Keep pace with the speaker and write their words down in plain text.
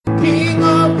King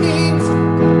of kings,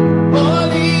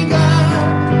 Holy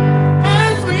God,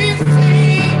 as we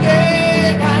sing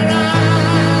it,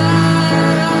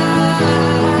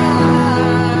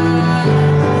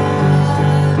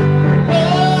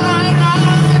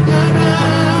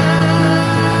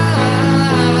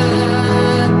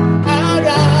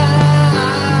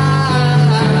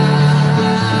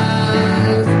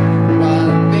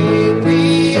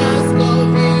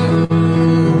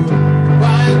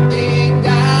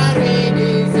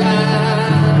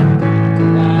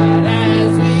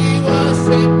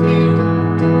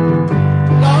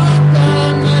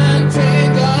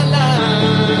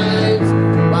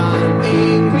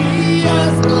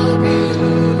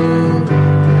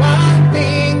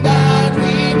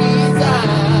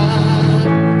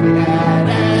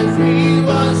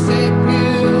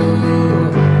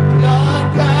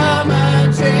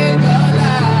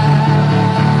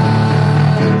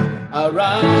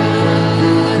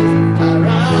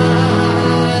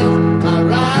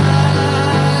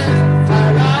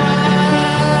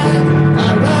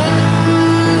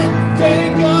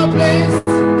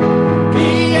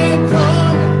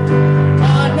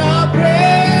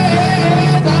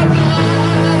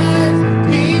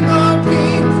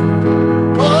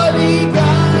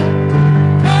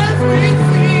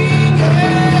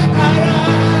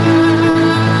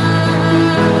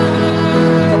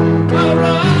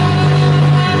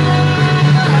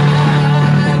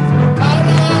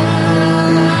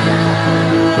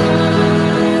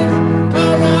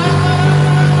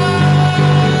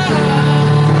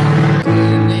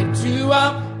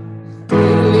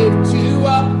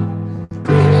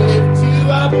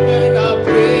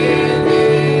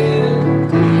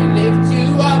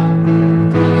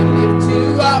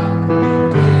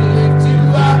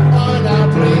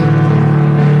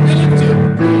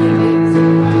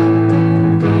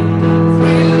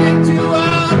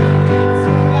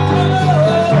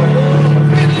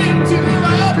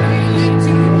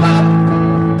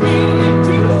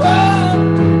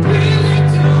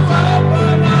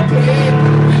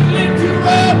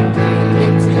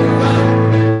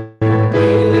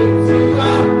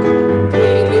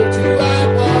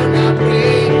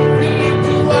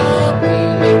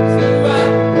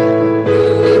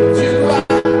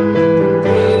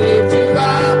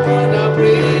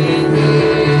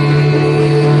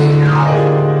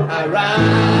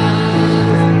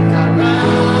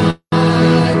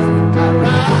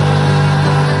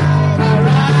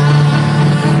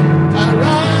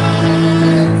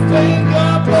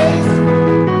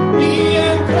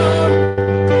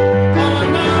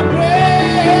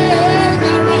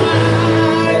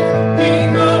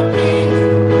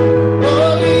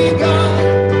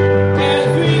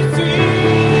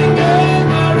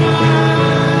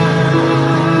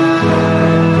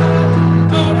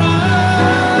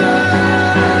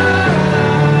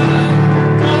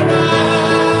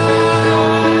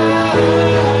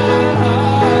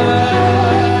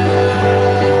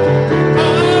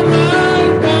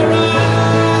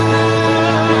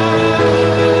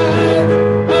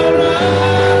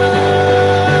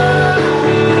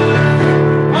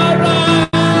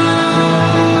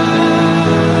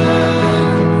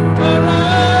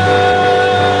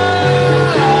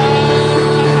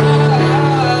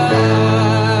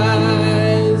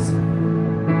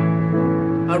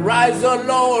 Arise, O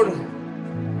Lord,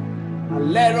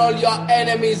 and let all your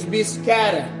enemies be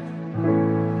scattered.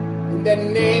 In the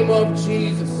name of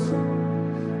Jesus.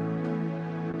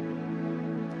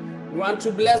 You want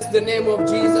to bless the name of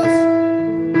Jesus?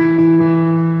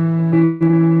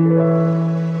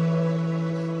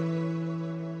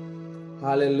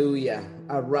 Hallelujah.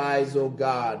 Arise, O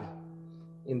God,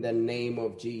 in the name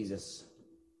of Jesus.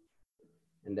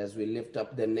 And as we lift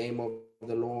up the name of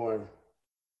the Lord,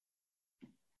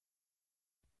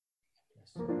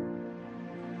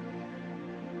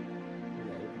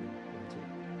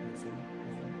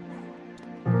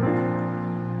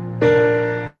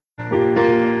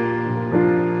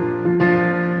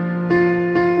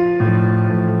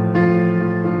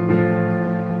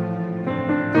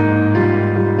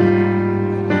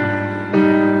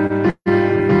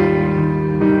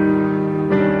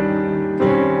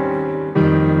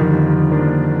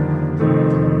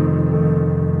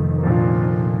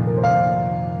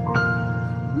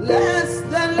 let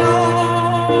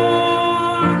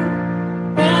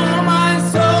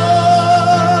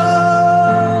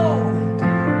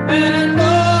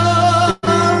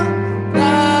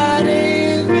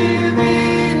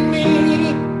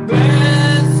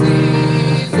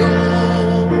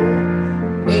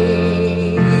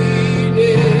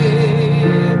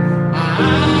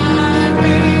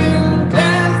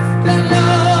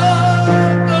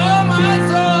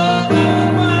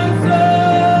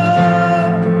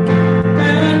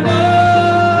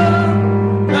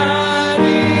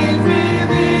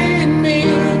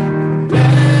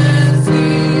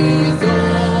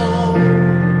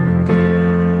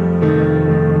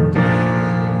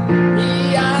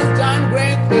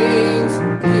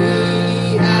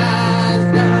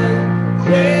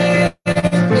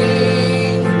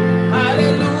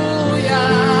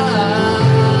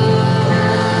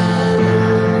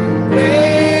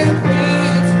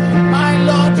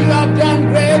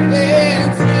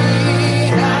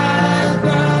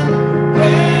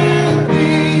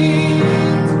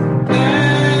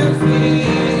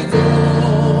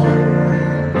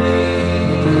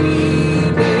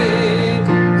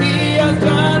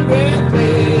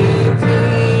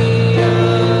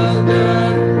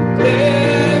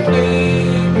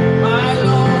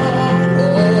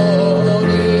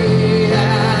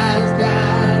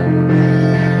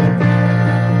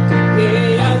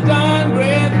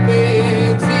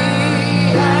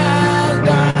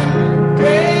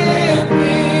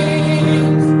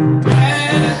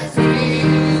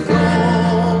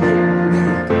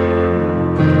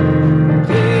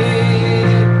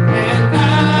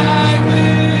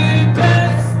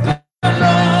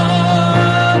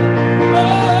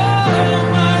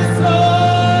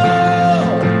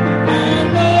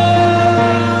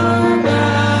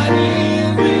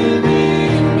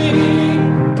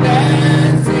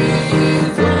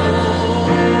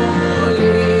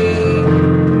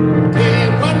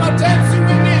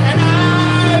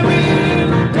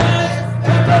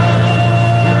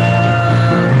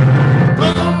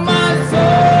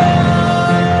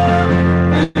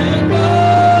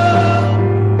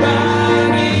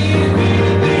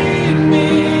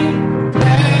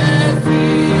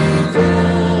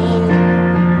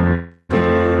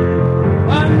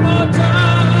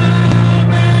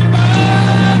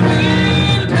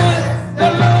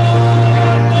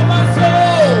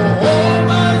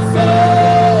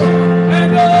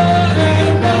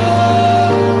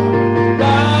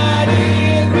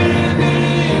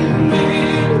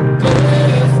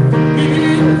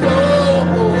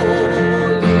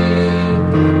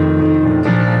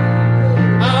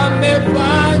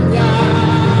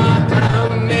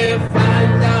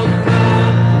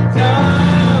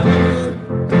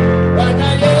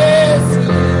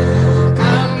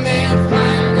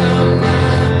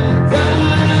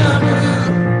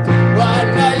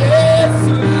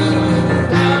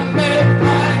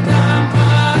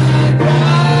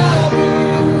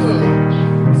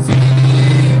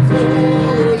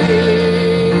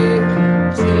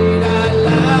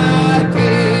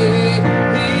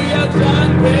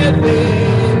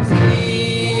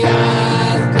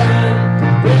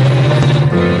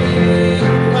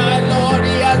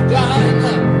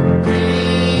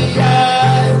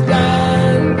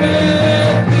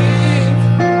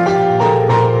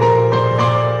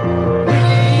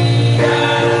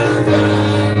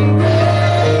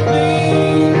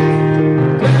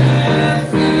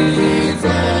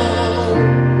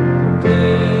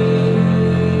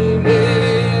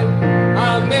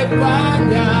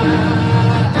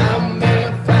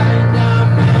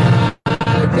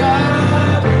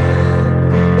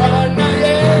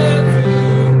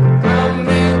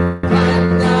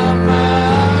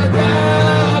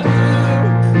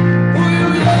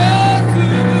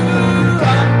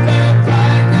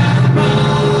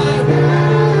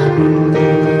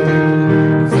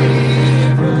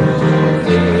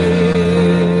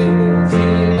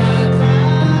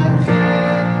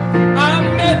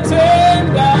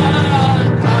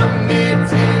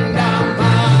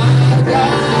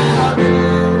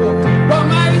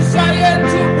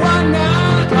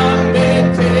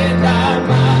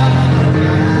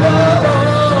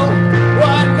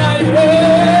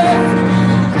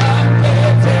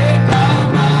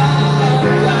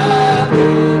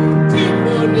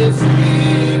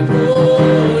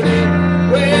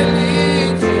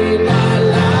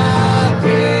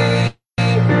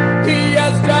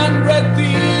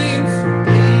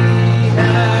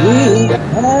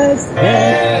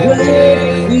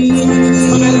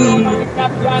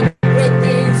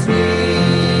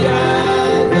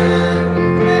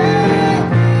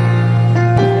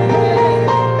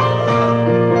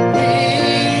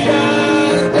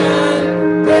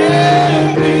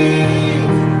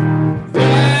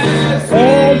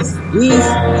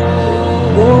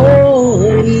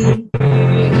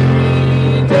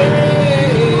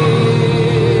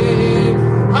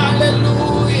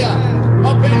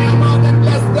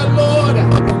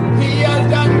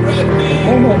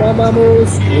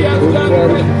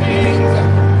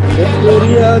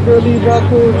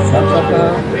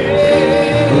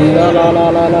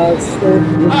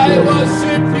I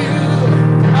worship you.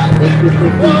 I thank you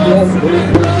for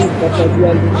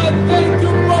I thank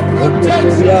you for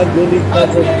protection. I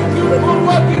thank you for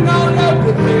working out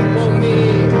everything for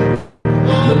me.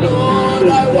 Oh Lord,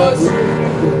 I worship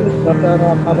you.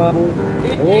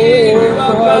 Indeed, you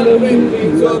have done great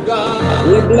things, oh God.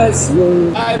 We bless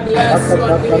you. I bless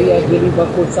your name.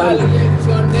 I lift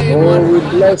your name Oh, on we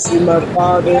high. bless you, my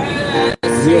Father.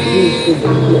 You're good to be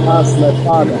to us, my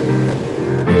Father.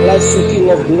 Bless you,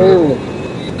 King of glory.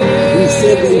 We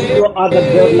say there is no other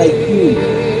God like you.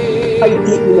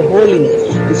 Mighty in holiness.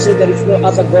 We say there is no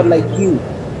other God like you.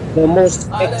 The most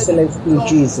excellent in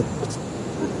Jesus.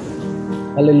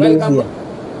 Welcome, Hallelujah.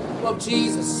 of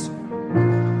Jesus.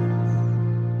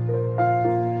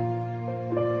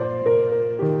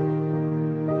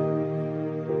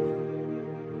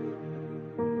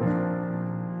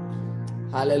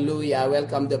 Hallelujah.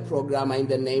 Welcome the program in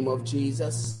the name of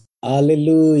Jesus.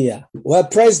 Hallelujah. Well,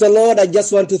 praise the Lord. I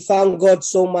just want to thank God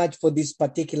so much for this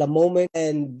particular moment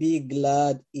and be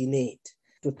glad in it.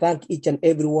 To thank each and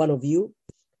every one of you.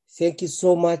 Thank you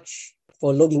so much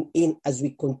for logging in as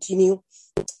we continue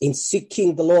in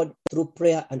seeking the Lord through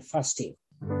prayer and fasting.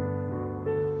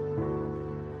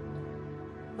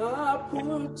 I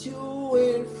put you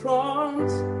in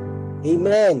front.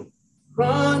 Amen.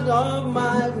 Front of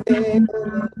my name.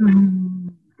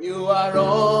 You are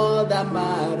all that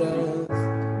matters.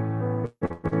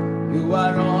 You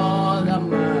are all that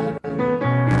matters.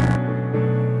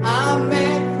 I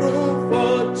make room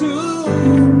for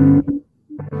two.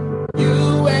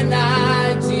 You and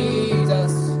I,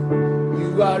 Jesus.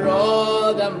 You are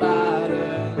all that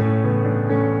matters.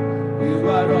 You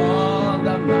are all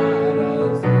that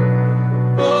matters.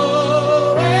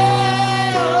 Oh,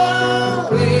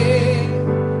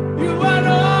 you are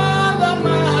all that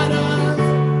matters.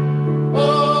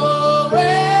 Oh,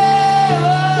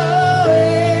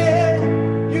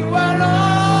 you are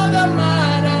all that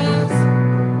matters.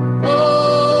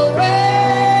 Oh,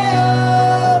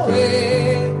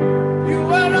 you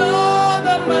are all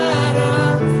that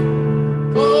matters.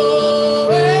 Oh,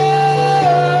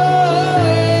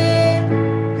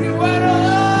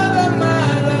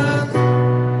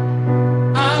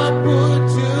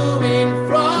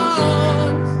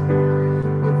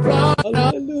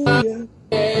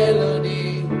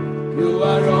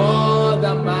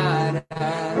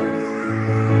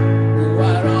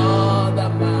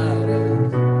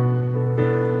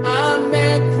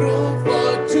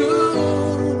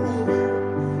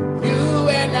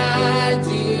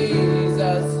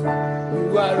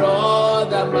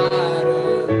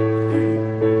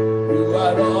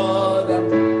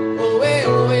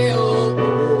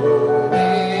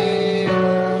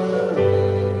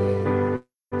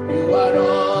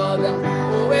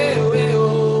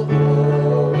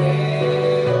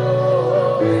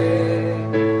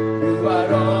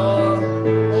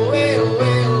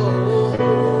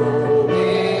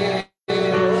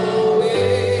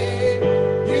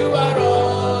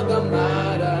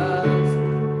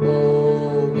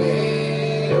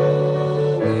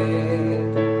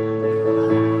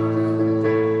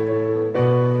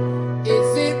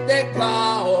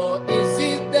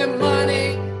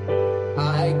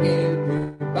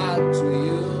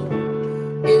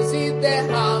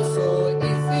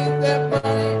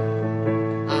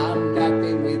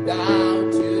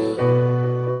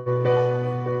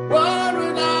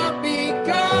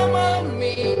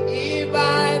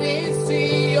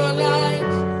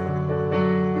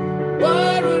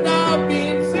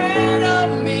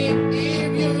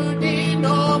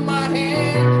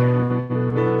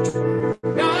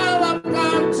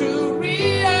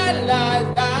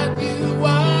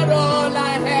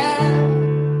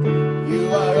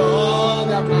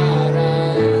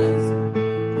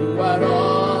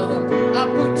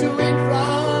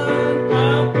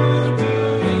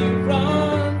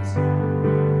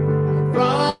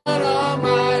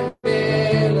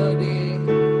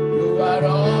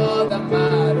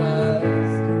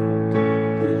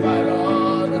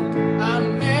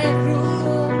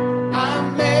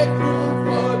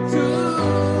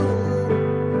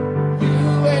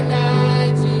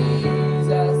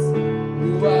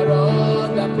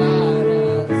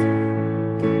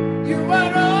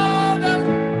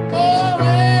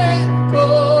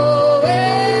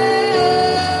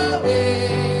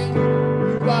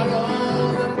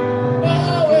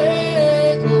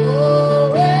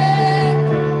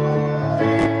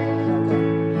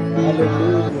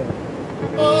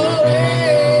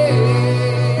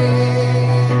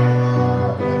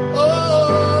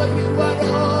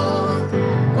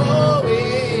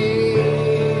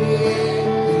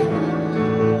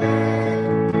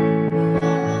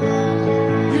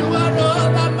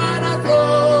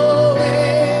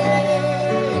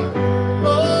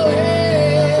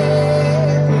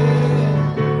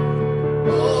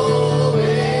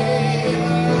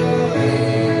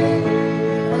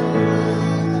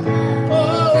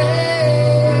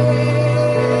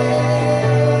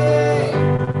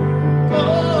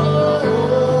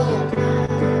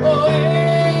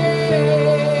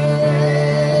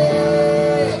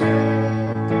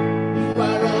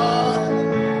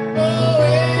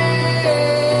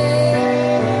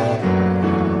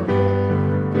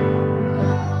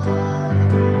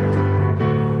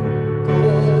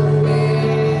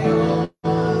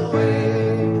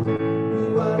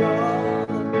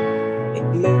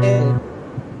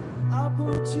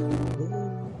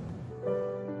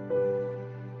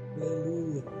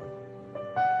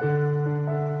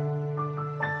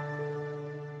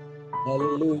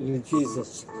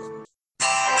 Jesus.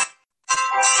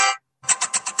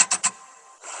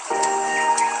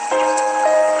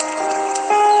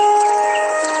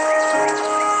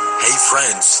 Hey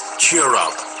friends, cheer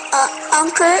up.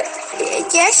 Uncle,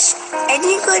 yes,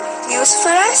 any good news for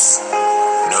us?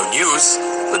 No news,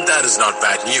 but that is not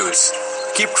bad news.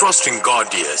 Keep trusting God,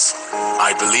 dears.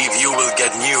 I believe you will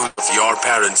get news of your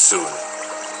parents soon.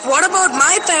 What about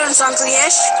my parents, Uncle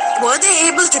Yesh? Were they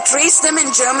able to trace them in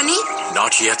Germany?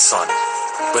 Not yet, son,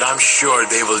 but I'm sure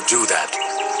they will do that.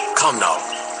 Come now,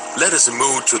 let us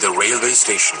move to the railway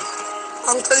station.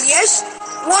 Uncle Yesh,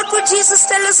 what would Jesus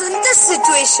tell us in this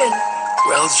situation?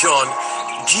 Well, John,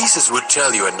 Jesus would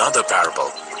tell you another parable.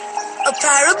 A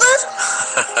parable?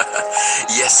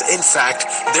 Yes, in fact,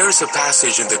 there is a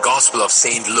passage in the Gospel of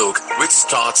St. Luke which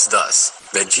starts thus.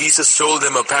 Then Jesus told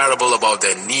them a parable about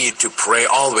their need to pray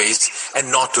always and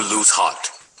not to lose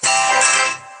heart.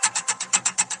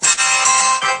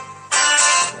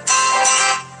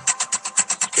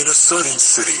 In a certain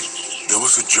city, there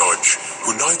was a judge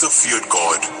who neither feared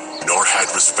God nor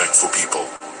had respect for people.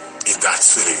 In that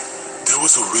city, there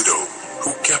was a widow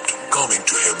who kept coming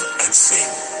to him and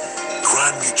saying,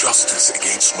 "Grant me justice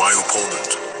against my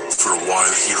opponent." For a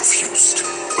while he refused,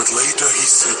 but later he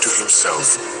said to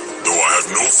himself, "Though I have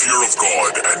no fear of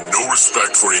God and no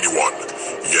respect for anyone,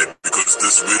 yet because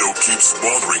this widow keeps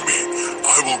bothering me,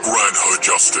 I will grant her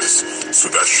justice, so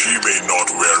that she may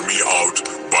not wear me out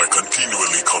by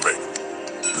continually coming."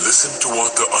 Listen to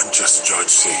what the unjust judge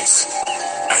says.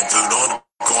 And will not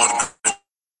God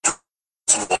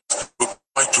who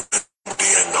cry to him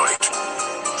day and night?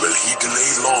 Will he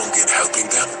delay long in helping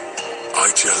them? I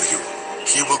tell you,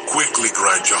 he will quickly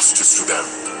grant justice to them.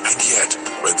 And yet,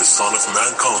 when the Son of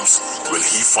Man comes, will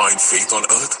he find faith on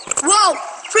earth? Wow!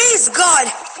 Praise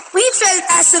God! We felt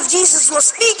as if Jesus was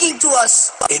speaking to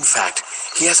us. In fact,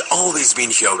 he has always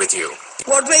been here with you.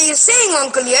 What were you saying,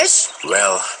 Uncle Yesh?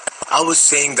 Well, I was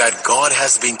saying that God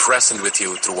has been present with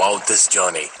you throughout this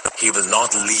journey. He will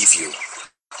not leave you.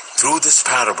 Through this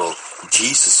parable,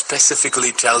 Jesus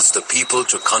specifically tells the people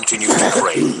to continue to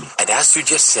pray. And as you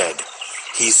just said,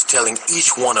 he's telling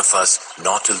each one of us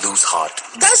not to lose heart.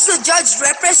 Does the judge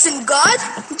represent God?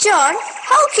 John,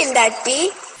 how can that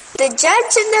be? The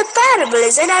judge in the parable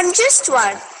is an unjust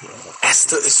one.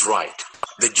 Esther is right.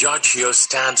 The judge here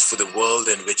stands for the world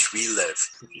in which we live.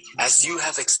 As you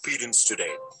have experienced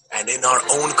today, and in our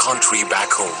own country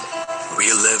back home,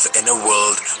 we live in a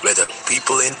world where the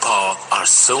people in power are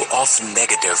so often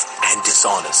negative and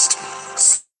dishonest.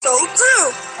 So true.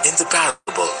 In the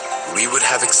parable, we would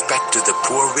have expected the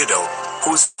poor widow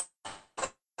who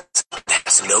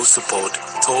has no support,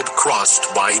 thought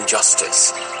crushed by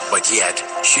injustice. But yet,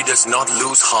 she does not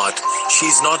lose heart. She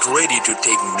is not ready to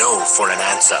take no for an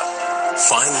answer.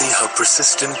 Finally, her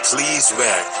persistent pleas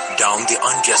wear down the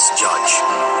unjust judge.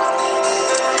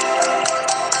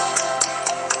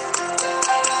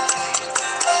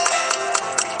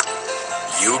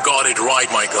 You got it right,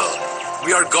 my girl.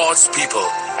 We are God's people,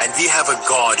 and we have a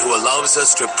God who allows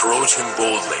us to approach him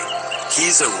boldly.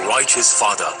 He's a righteous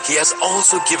Father. He has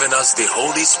also given us the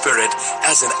Holy Spirit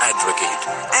as an advocate.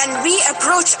 And we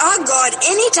approach our God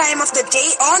any time of the day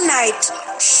or night.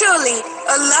 Surely,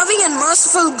 a loving and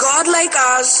merciful God like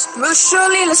ours will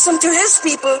surely listen to his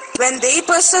people when they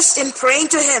persist in praying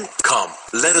to him. Come,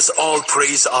 let us all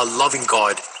praise our loving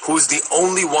God, who is the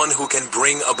only one who can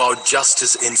bring about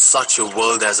justice in such a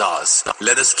world as ours.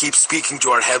 Let us keep speaking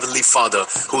to our Heavenly Father,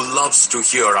 who loves to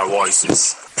hear our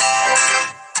voices.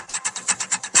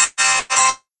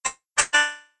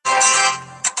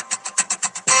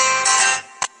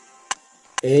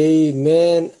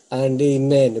 Amen and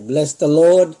amen. Bless the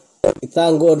Lord. We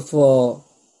thank God for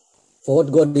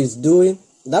what God is doing.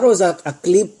 That was a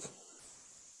clip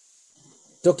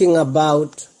talking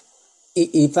about,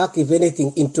 in fact, if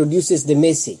anything, introduces the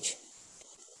message.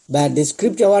 But the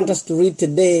scripture I want us to read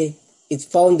today is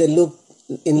found in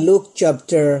Luke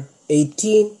chapter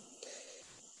 18,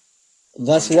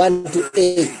 verse 1 to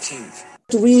 8.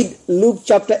 To read Luke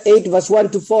chapter 8, verse 1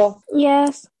 to 4?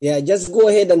 Yes. Yeah, just go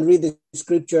ahead and read the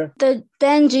scripture.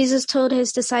 Then Jesus told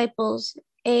his disciples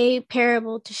a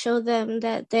parable to show them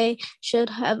that they should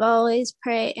have always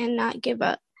pray and not give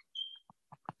up.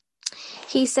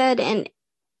 He said, in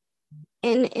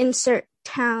insert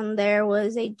town there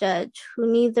was a judge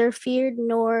who neither feared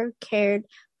nor cared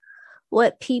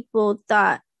what people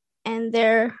thought, and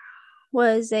there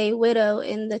was a widow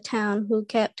in the town who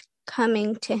kept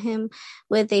coming to him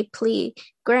with a plea,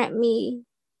 "Grant me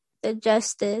the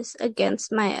justice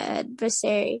against my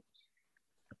adversary."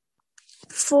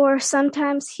 For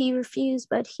sometimes he refused,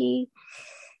 but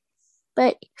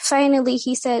But finally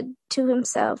he said to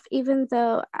himself, even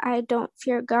though I don't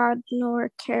fear God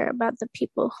nor care about the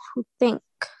people who think.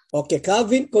 Okay,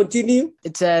 Calvin, continue.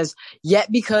 It says,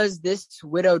 yet because this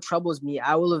widow troubles me,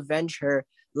 I will avenge her,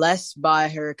 lest by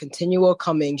her continual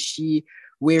coming she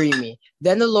weary me.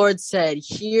 Then the Lord said,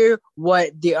 hear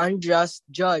what the unjust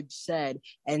judge said,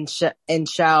 and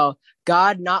shall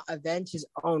God not avenge his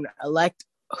own elect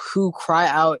who cry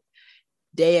out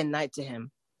day and night to him?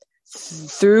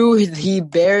 Through he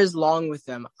bears long with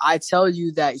them. I tell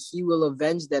you that he will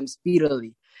avenge them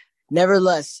speedily.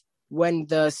 Nevertheless, when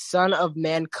the Son of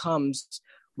Man comes,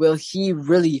 will he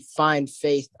really find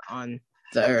faith on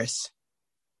the earth?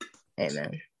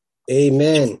 Amen.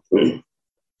 Amen.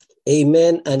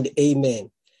 Amen and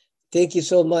amen. Thank you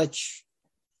so much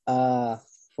for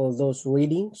those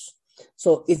readings.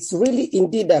 So it's really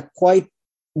indeed a quite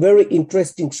very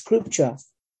interesting scripture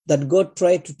that God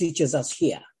tried to teach us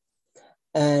here.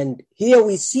 And here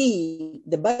we see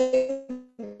the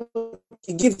Bible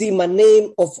gives him a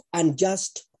name of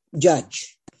unjust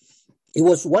judge. He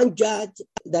was one judge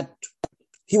that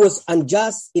he was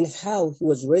unjust in how he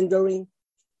was rendering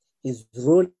his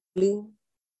ruling.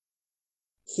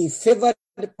 He favored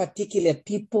particular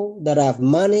people that have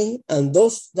money, and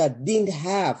those that didn't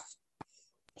have,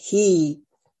 he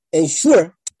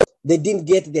ensured they didn't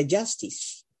get their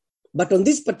justice. But on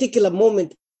this particular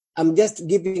moment, I'm just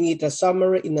giving it a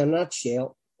summary in a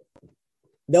nutshell.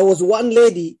 There was one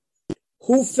lady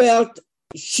who felt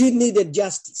she needed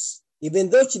justice, even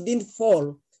though she didn't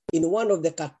fall in one of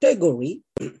the category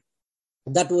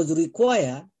that was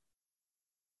required.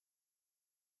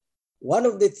 One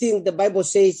of the things the Bible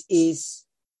says is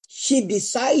she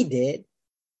decided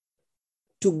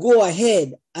to go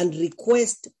ahead and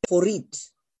request for it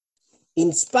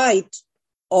in spite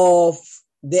of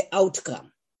the outcome.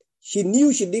 She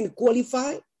knew she didn't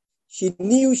qualify. She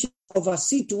knew of a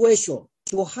situation.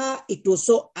 To her, it was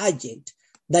so urgent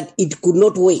that it could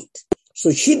not wait.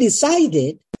 So she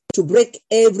decided to break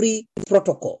every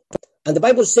protocol. And the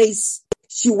Bible says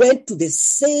she went to the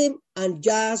same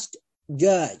unjust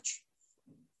judge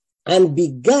and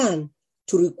began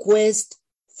to request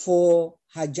for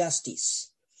her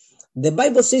justice. The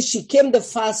Bible says she came the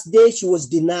first day, she was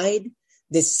denied.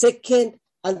 The second,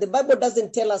 and the Bible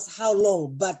doesn't tell us how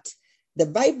long, but the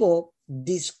Bible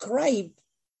described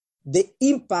the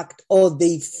impact or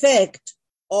the effect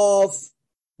of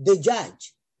the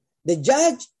judge. The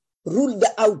judge ruled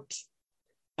out.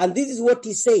 And this is what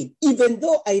he said: even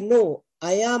though I know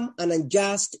I am an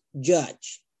unjust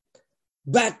judge,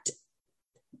 but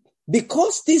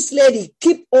because this lady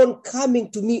keep on coming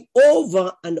to me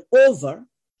over and over,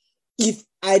 if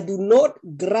I do not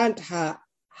grant her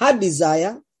her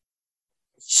desire,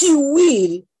 she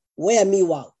will wear me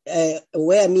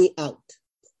out.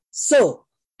 So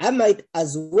I might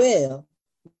as well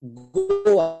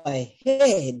go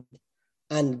ahead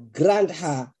and grant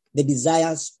her the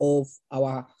desires of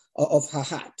her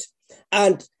heart.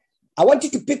 And I want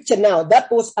you to picture now,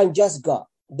 that was unjust God.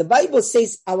 The Bible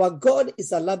says our God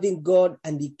is a loving God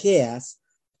and he cares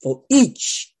for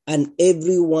each and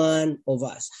every one of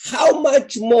us. How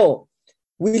much more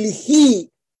will he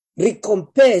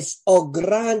recompense or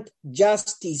grant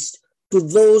justice to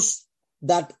those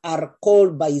that are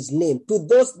called by his name, to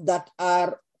those that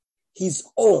are his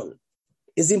own?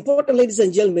 It's important, ladies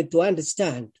and gentlemen, to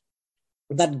understand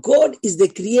that God is the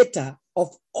creator of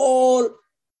all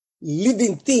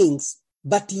living things,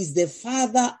 but he's the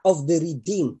father of the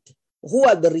redeemed. Who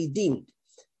are the redeemed?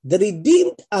 The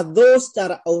redeemed are those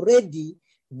that are already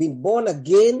been born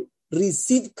again,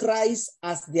 received Christ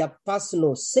as their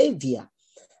personal savior.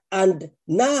 And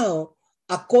now,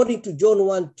 according to John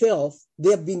 1:12,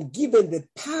 they have been given the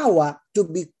power to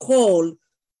be called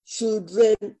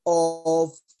children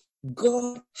of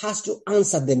God. Has to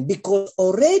answer them because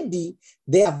already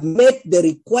they have met the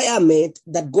requirement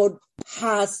that God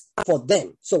has for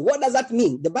them. So what does that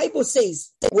mean? The Bible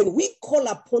says when we call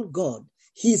upon God,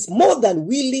 he is more than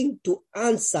willing to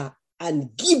answer and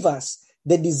give us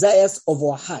the desires of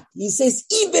our heart. He says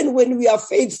even when we are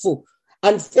faithful,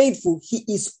 unfaithful, he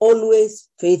is always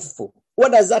faithful.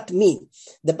 What does that mean?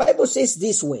 The Bible says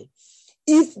this way: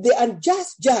 if the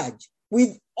unjust judge,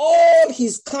 with all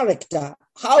his character,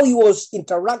 how he was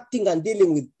interacting and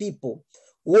dealing with people,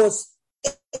 was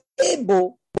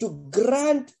able to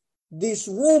grant this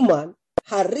woman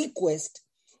her request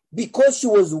because she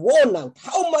was worn out,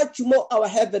 how much more our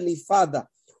Heavenly Father,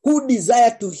 who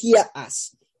desire to hear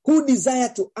us, who desire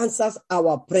to answer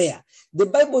our prayer. The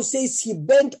Bible says he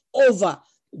bent over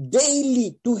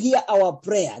daily to hear our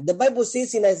prayer. The Bible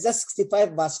says in Isaiah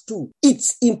 65 verse 2,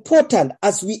 it's important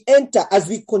as we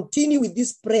continue with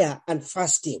this prayer and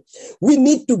fasting, we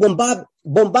need to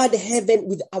bombard heaven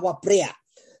with our prayer.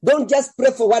 Don't just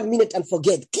pray for 1 minute and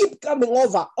forget. Keep coming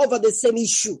over the same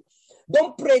issue.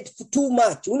 Don't pray too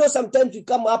much. Sometimes we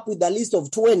come up with a list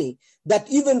of 20 that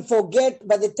even forget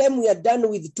by the time we are done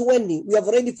with 20, we have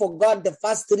already forgot the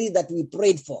first 3 that we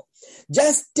prayed for.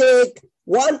 Just take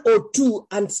 1 or 2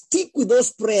 and stick with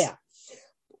those prayers.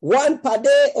 1 per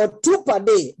day or 2 per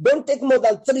day. Don't take more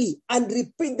than 3 and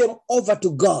repeat them over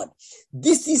to God.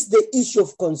 This is the issue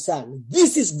of concern.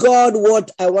 This is God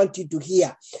what I want you to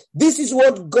hear. This is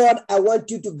what God I want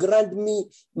you to grant me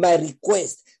my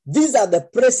request. These are the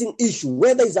pressing issues,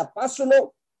 whether it's a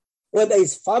personal, whether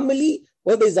it's family,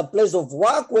 whether it's a place of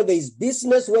work, whether it's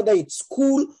business, whether it's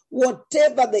school,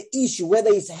 whatever the issue, whether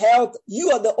it's health,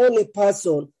 you are the only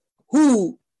person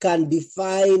who can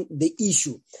define the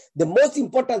issue. The most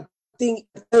important thing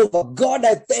over God,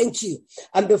 I thank you.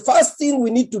 And the first thing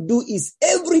we need to do is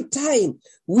every time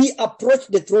we approach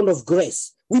the throne of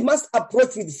grace, we must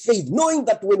approach with faith, knowing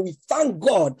that when we thank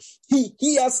God, He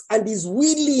hears and is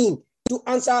willing to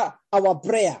answer our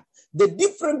prayer. The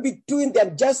difference between the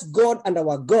unjust God and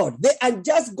our God, the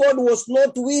unjust God was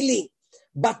not willing,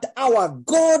 but our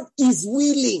God is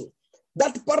willing.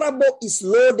 That parable is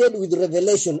loaded with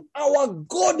revelation. Our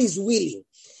God is willing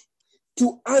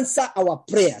to answer our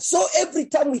prayer. So every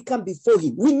time we come before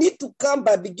Him, we need to come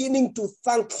by beginning to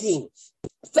thank Him.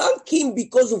 Thank Him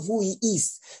because of who He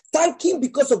is. Thank Him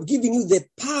because of giving you the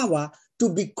power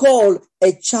to be called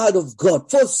a child of God,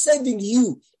 for saving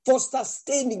you, for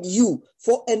sustaining you,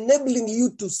 for enabling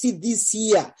you to see this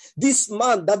year, this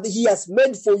month that He has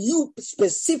made for you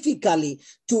specifically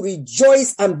to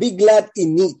rejoice and be glad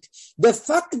in it. The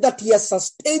fact that He has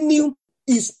sustained you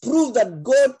is proof that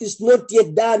God is not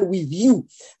yet done with you,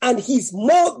 and He's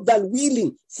more than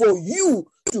willing for you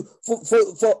to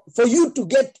for you to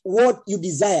get what you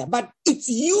desire. But it's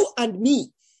you and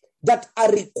me that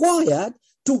are required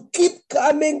to keep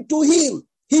coming to Him.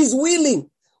 He's willing.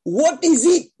 What is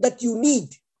it that you need?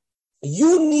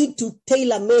 You need to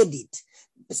tailor-made it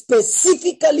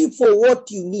specifically for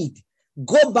what you need.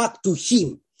 Go back to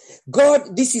Him.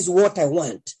 God, this is what I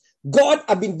want. God,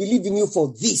 I've been believing you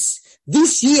for this.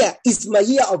 This year is my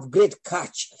year of great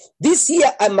catch. This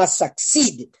year I must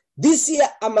succeed. This year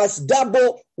I must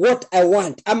double what I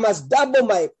want. I must double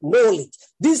my knowledge.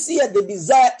 This year the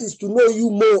desire is to know you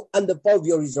more and the power of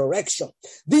your resurrection.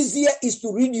 This year is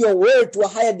to read your word to a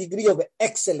higher degree of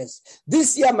excellence.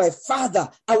 This year, my Father,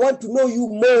 I want to know you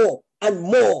more and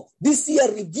more. This year,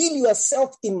 reveal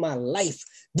yourself in my life.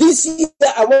 This year,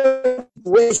 I want to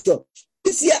worship.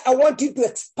 This year, I want you to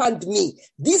expand me.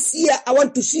 This year, I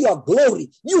want to see your glory.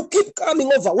 You keep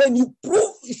coming over. When you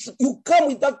prove, you come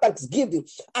with that thanksgiving.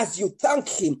 As you thank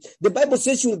Him, the Bible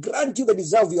says He will grant you the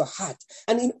desire of your heart.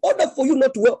 And in order for you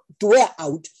not to wear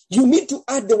out, you need to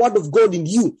add the word of God in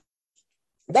you.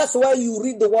 That's why you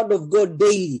read the word of God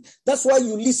daily. That's why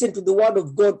you listen to the word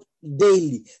of God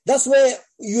daily. That's where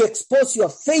you expose your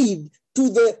faith to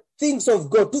the things of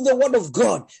God, to the word of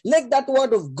God. Let that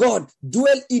word of God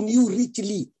dwell in you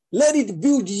richly. Let it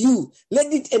build you.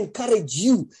 Let it encourage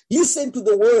you. Listen to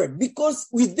the word, because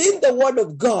within the word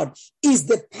of God is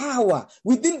the power.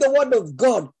 Within the word of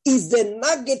God is the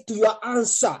nugget to your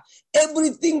answer.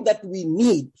 Everything that we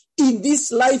need in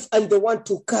this life and the one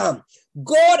to come,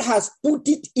 God has put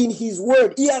it in His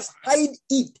word. He has hid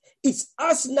it. It's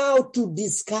us now to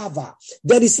discover.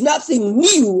 There is nothing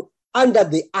new under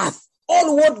the earth.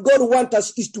 All what God wants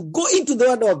us is to go into the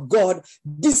word of God,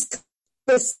 discover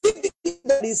specifically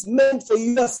that is meant for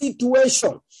your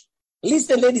situation.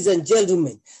 Listen, ladies and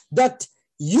gentlemen, that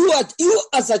you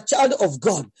as a child of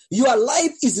God, your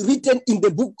life is written in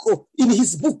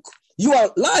His book.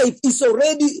 Your life is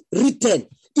already written.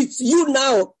 It's you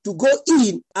now to go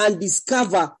in and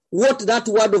discover what that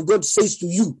word of God says to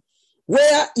you.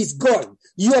 Where is God?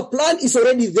 Your plan is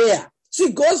already there.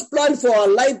 See, God's plan for our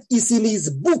life is in His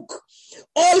book.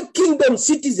 All kingdom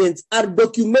citizens are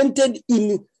documented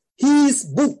in His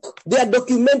book. They are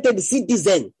documented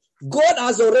citizens. God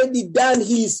has already done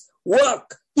His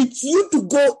work. It's you to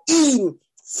go in,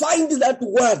 find that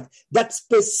word that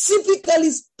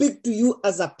specifically speaks to you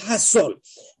as a person,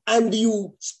 and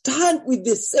you stand with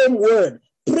the same word.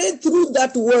 Pray through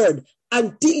that word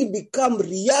until it becomes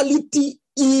reality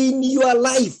in your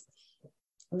life.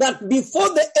 That before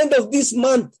the end of this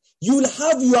month, You'll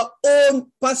have your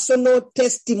own personal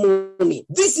testimony.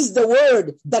 This is the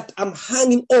word that I'm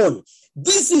hanging on.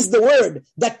 This is the word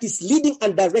that is leading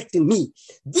and directing me.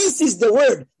 This is the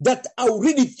word that I'll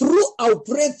read it through, I'll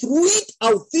pray through it,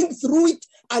 I'll think through it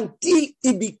until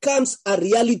it becomes a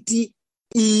reality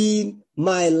in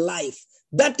my life.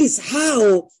 That is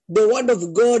how the word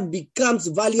of God becomes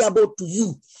valuable to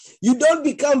you. You don't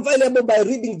become valuable by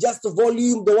reading just a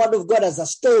volume, the word of God as a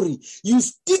story. You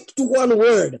stick to one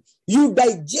word. You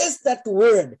digest that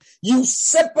word. You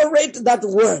separate that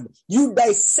word. You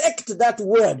dissect that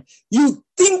word. You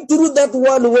think through that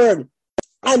one word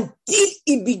until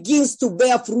it begins to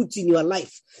bear fruit in your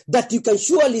life. That you can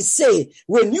surely say,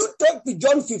 when you talk to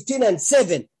John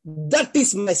 15:7, that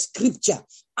is my scripture.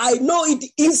 I know it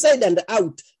inside and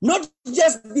out, not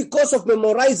just because of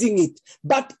memorizing it,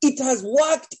 but it has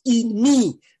worked in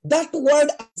me. That word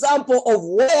example of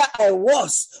where I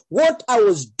was, what I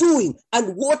was doing,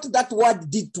 and what that word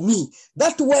did to me.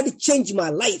 That word changed my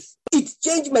life. It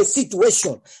changed my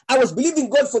situation. I was believing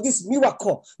God for this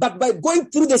miracle, but by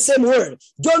going through the same word,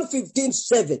 John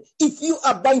 15:7, if you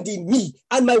abide in me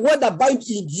and my word abide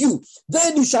in you,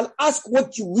 then you shall ask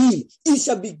what you will. It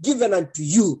shall be given unto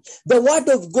you. The word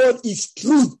of God is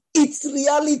truth. It's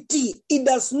reality. It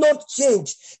does not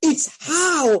change. It's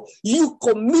how you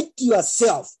commit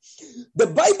yourself. The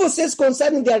Bible says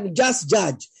concerning the unjust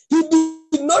judge, he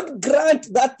did not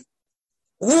grant that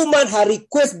woman her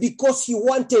request because he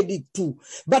wanted it to,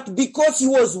 but because he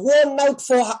was worn out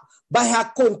for her by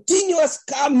her continuous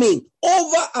coming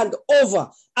over and over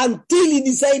until he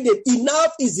decided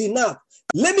enough is enough.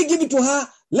 Let me give it to her.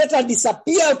 Let her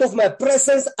disappear out of my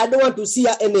presence. I don't want to see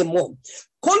her anymore.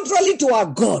 Contrary to our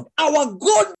God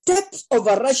steps of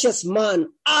a righteous man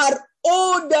are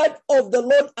ordered of the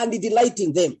Lord and he delight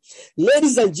in them.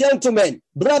 Ladies and gentlemen,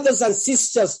 brothers and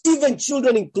sisters, even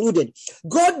children included,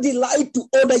 God delight to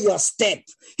order your step.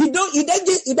 He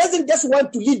doesn't just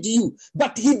want to lead you,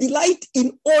 but he delight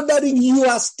in ordering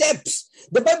your steps.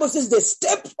 The Bible says the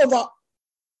steps of a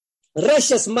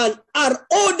righteous man are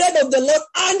ordered of the Lord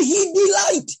and he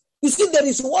delight. You see, there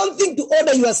is one thing to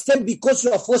order your step because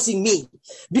you are forcing me,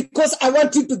 because I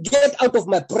want you to get out of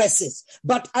my presence.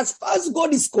 But as far as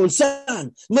God is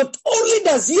concerned, not only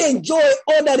does he enjoy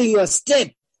ordering your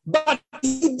step, but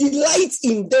he delights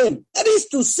in them. That is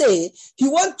to say, he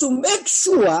wants to make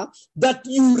sure that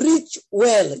you reach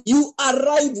well, you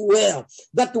arrive well,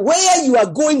 that where you are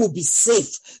going will be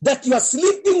safe, that your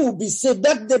sleeping will be safe,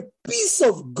 that the peace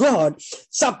of God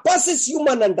surpasses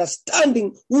human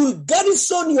understanding will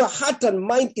garrison your heart and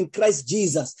mind in Christ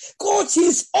Jesus. God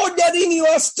is ordering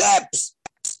your steps.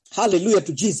 Hallelujah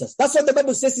to Jesus. That's what the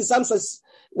Bible says in Psalm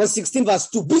 116 verse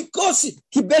 2. Because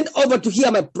he bent over to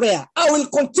hear my prayer, I will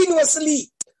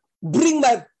continuously bring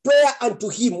my prayer unto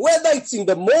him, whether it's in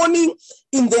the morning,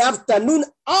 in the afternoon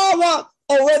hour,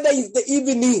 or whether it's the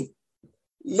evening.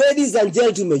 Ladies and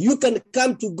gentlemen, you can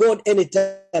come to God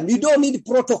anytime. You don't need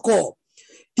protocol.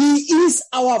 He is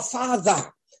our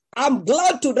Father. I'm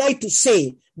glad tonight to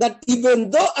say that even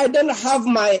though I don't have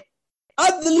my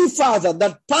earthly father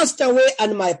that passed away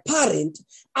and my parent,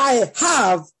 I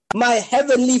have my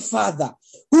heavenly Father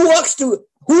who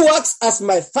works as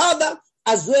my father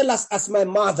as well as my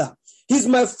mother. He's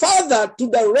my father to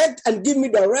direct and give me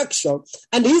direction,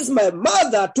 and he's my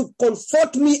mother to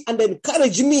comfort me and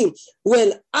encourage me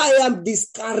when I am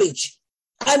discouraged.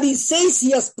 And he says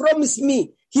he has promised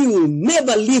me he will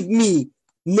never leave me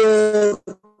nor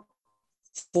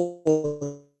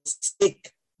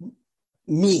forsake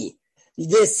me.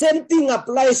 The same thing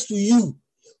applies to you.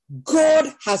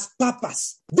 God has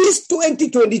purpose. This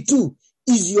 2022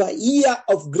 is your year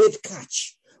of great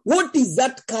catch. What is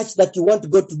that catch that you want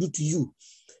God to do to you?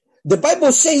 The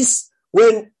Bible says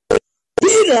when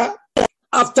Peter,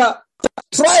 after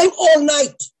trying all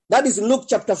night, that is Luke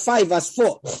chapter 5 verse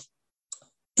 4,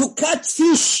 to catch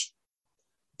fish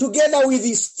together with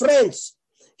his friends,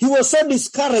 he was so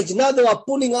discouraged. Now they were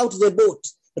pulling out the boat,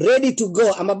 ready to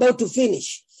go. I'm about to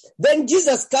finish. Then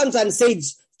Jesus comes and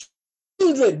says,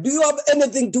 children, do you have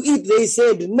anything to eat? They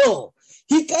said, no.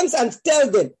 He comes and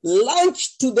tells them,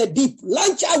 launch to the deep,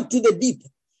 launch out to the deep.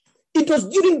 It was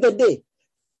during the day.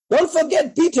 Don't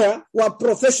forget, Peter were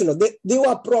professional.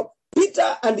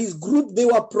 Peter and his group, they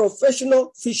were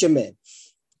professional fishermen.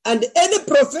 And any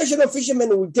professional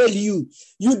fisherman will tell you,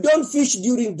 you don't fish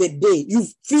during the day, you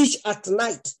fish at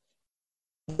night.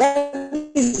 That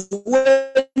is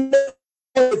when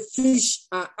the fish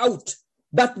are out.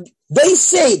 But they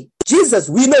say, Jesus,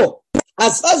 we know,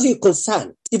 as far as you're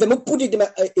concerned, if I may put it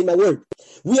in my word,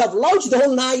 we have launched the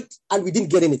whole night and we didn't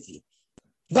get anything.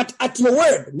 But at your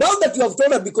word, now that you have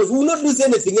told us, because we will not lose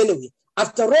anything anyway,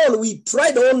 After all, we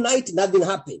tried all night, nothing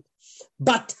happened.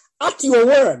 But at your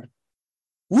word,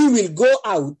 we will go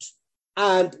out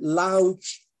and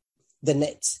launch the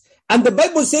nets. And the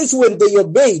Bible says when they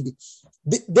obeyed,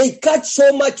 they caught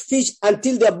so much fish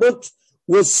until their boat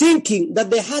was sinking that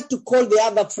they had to call the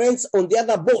other friends on the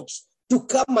other boats to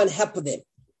come and help them.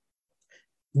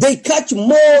 They catch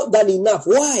more than enough.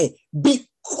 Why?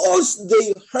 Because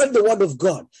they heard the word of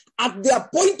God. At their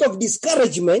point of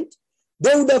discouragement,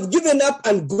 they would have given up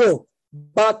and go,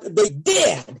 but they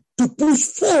dared to push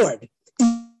forward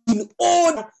in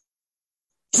order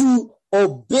to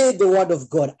obey the word of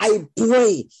God. I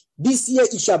pray this year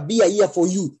it shall be a year for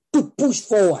you to push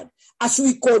forward. As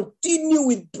we continue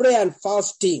with prayer and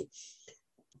fasting,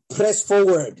 press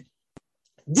forward.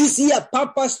 This year,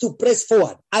 purpose to press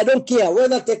forward. I don't care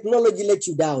whether technology lets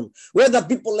you down, whether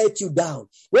people let you down,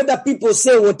 whether people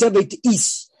say whatever it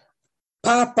is.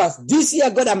 Purpose. This year,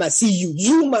 God, I must see you.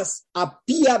 You must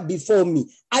appear before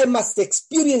me. I must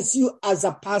experience you as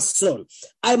a person.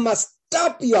 I must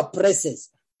tap your presence,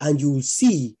 and you will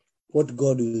see what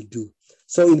God will do.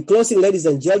 So in closing, ladies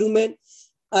and gentlemen,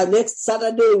 next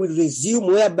Saturday we'll resume,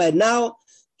 whereby now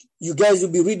you guys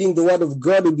will be reading the word of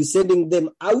God. We'll be sending them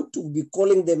out. We'll be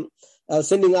calling them,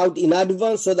 sending out in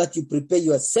advance so that you prepare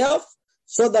yourself,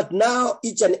 so that now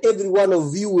each and every one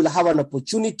of you will have an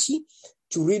opportunity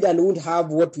to read and won't have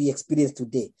what we experienced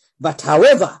today. But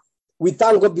however, we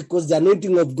thank God because the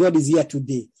anointing of God is here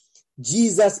today.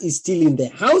 Jesus is still in the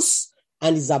house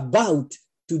and is about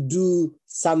to do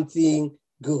something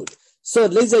good. So,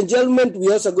 ladies and gentlemen,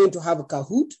 we're also going to have a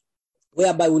Kahoot,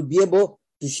 whereby we'll be able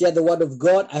to share the word of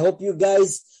God. I hope you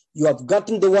guys, you have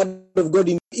gotten the word of God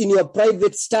in your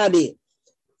private study.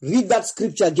 Read that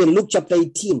scripture again, Luke chapter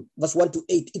 18, verse 1 to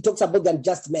 8. It talks about the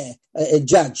unjust man, a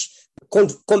judge.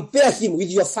 Compare him with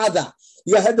your father,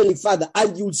 your heavenly father,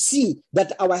 and you'll see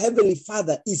that our heavenly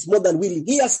father is more than willing.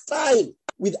 He has time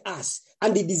with us,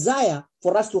 and the desire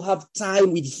for us to have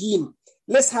time with him.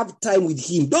 Let's have time with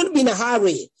him. Don't be in a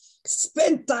hurry.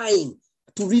 Spend time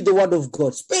to read the word of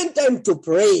God. Spend time to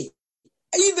pray.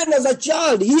 Even as a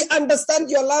child, he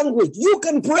understands your language. You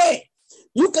can pray.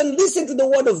 You can listen to the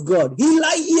word of God.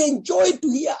 He enjoyed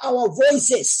to hear our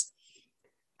voices.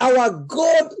 Our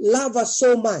God loves us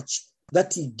so much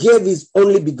that he gave his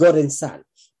only begotten son.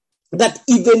 That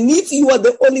even if you are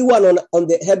the only one on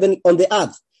the heaven, on the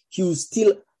earth, he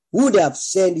still would have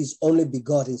sent his only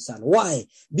begotten son. Why?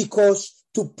 Because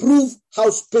to prove how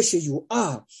special you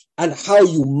are and how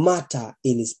you matter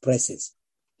in his presence.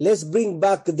 Let's bring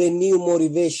back the new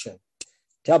motivation.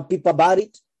 Tell people about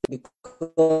it,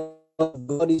 because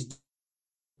God is.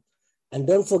 And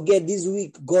don't forget, this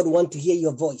week, God wants to hear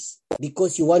your voice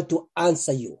because he wants to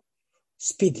answer you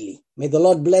speedily. May the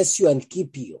Lord bless you and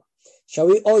keep you. Shall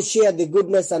we all share the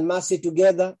goodness and mercy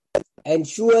together? And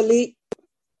surely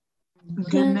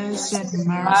goodness and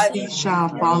mercy shall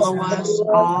follow us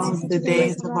all the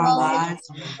days of our lives,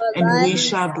 and we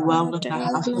shall dwell in the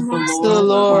house of the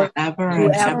Lord forever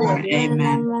and ever.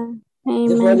 Amen.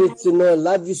 Just wanted to know,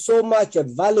 love you so much. I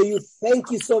value you.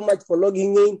 Thank you so much for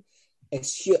logging in.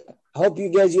 I hope you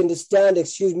guys understand.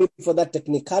 Excuse me for that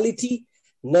technicality.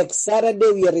 Next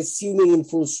Saturday, we are resuming in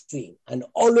full stream. And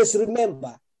always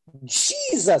remember,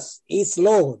 Jesus is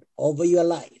Lord over your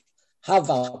life. Have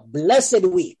a blessed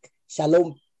week.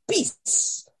 Shalom,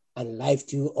 peace, and life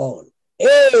to you all.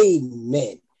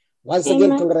 Amen. Once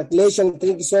again, congratulations.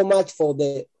 Thank you so much for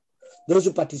those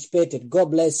who participated.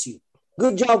 God bless you.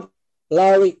 Good job,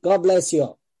 Larry. God bless you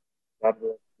all. God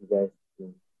bless you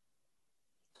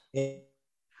guys.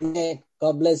 Amen.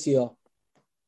 God bless you all.